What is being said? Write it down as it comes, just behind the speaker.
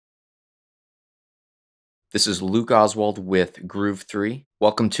This is Luke Oswald with Groove 3.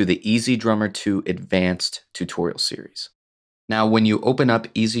 Welcome to the EZdrummer 2 Advanced tutorial series. Now, when you open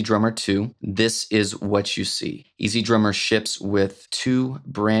up EZdrummer 2, this is what you see. EZdrummer ships with two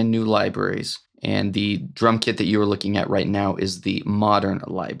brand new libraries, and the drum kit that you are looking at right now is the modern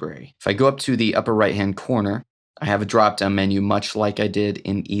library. If I go up to the upper right-hand corner, I have a drop-down menu much like I did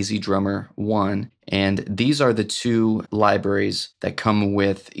in EZdrummer 1, and these are the two libraries that come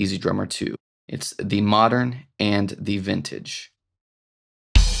with EZdrummer 2. It's the modern and the vintage.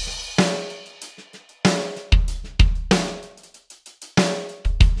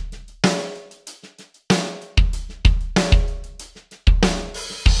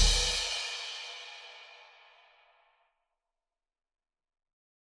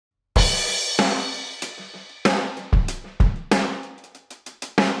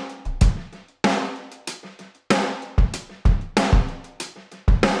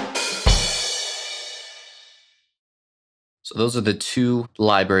 So those are the two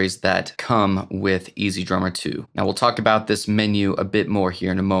libraries that come with EZdrummer 2. Now we'll talk about this menu a bit more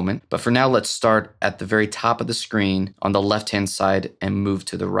here in a moment, but for now let's start at the very top of the screen on the left-hand side and move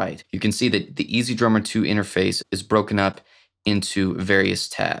to the right. You can see that the EZdrummer 2 interface is broken up into various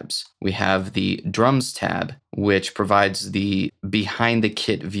tabs. We have the Drums tab, which provides the behind the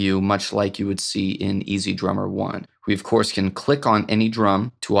kit view, much like you would see in EZdrummer 1. We of course can click on any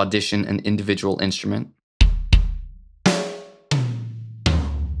drum to audition an individual instrument.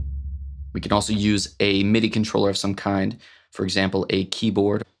 We can also use a MIDI controller of some kind, for example, a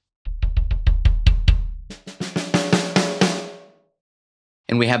keyboard.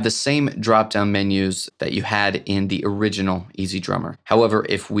 And we have the same drop-down menus that you had in the original EZdrummer. However,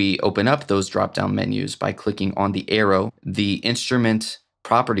 if we open up those drop-down menus by clicking on the arrow, the instrument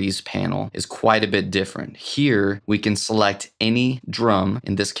properties panel is quite a bit different. Here, we can select any drum,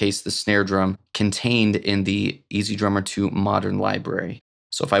 in this case the snare drum, contained in the EZdrummer 2 modern library.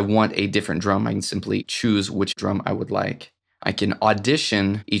 So if I want a different drum, I can simply choose which drum I would like. I can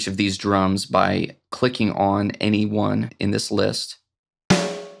audition each of these drums by clicking on any one in this list.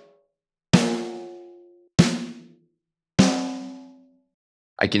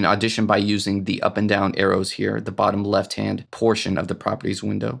 I can audition by using the up and down arrows here, the bottom left-hand portion of the properties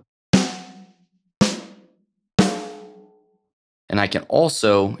window. And I can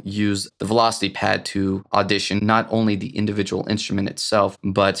also use the velocity pad to audition not only the individual instrument itself,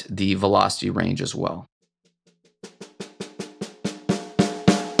 but the velocity range as well.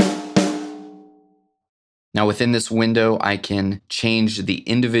 Now within this window, I can change the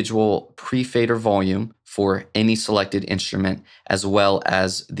individual pre-fader volume for any selected instrument, as well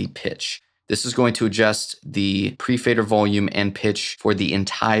as the pitch. This is going to adjust the pre-fader volume and pitch for the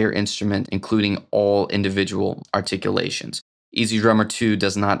entire instrument, including all individual articulations. EZdrummer 2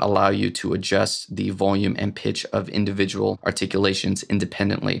 does not allow you to adjust the volume and pitch of individual articulations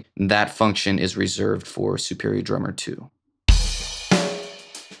independently. That function is reserved for Superior Drummer 2.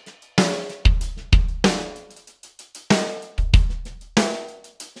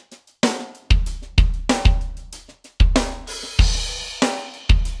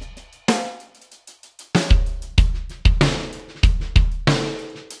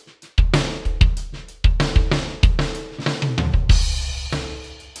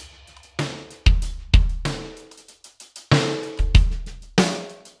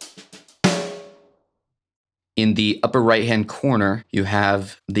 In the upper right-hand corner, you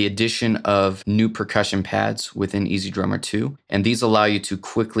have the addition of new percussion pads within EZdrummer 2, and these allow you to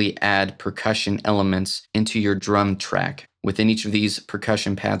quickly add percussion elements into your drum track. Within each of these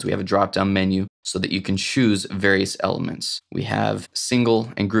percussion pads, we have a drop-down menu so that you can choose various elements. We have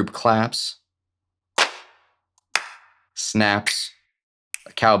single and group claps, snaps,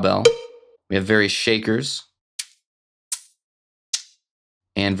 a cowbell. We have various shakers,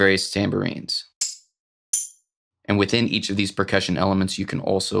 and various tambourines. And within each of these percussion elements, you can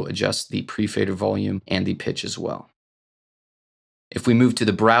also adjust the pre-fader volume and the pitch as well. If we move to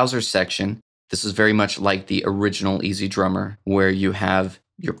the browser section, this is very much like the original EZdrummer, where you have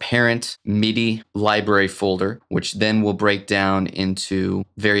your parent MIDI library folder, which then will break down into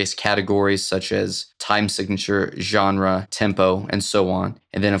various categories such as time signature, genre, tempo, and so on.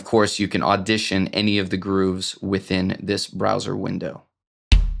 And then, of course, you can audition any of the grooves within this browser window.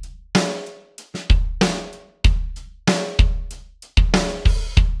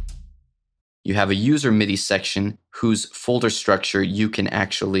 You have a user MIDI section whose folder structure you can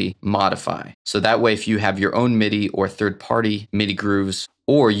actually modify. So that way, if you have your own MIDI or third-party MIDI grooves,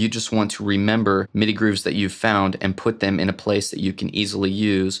 or you just want to remember MIDI grooves that you've found and put them in a place that you can easily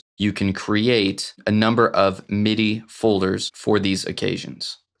use, you can create a number of MIDI folders for these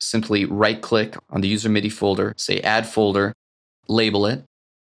occasions. simply right-click on the user MIDI folder, say Add Folder, label it,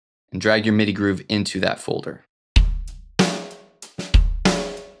 and drag your MIDI groove into that folder.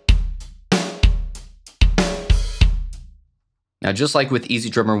 Now, just like with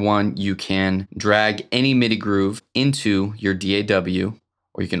EZdrummer 1, you can drag any MIDI groove into your DAW,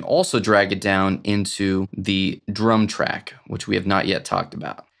 or you can also drag it down into the drum track, which we have not yet talked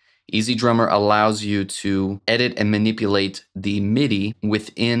about. EZdrummer allows you to edit and manipulate the MIDI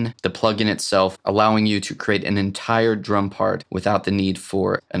within the plugin itself, allowing you to create an entire drum part without the need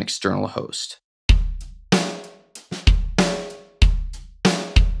for an external host.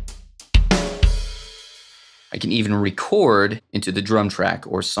 I can even record into the drum track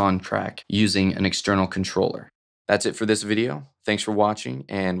or song track using an external controller. That's it for this video. Thanks for watching,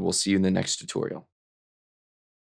 and we'll see you in the next tutorial.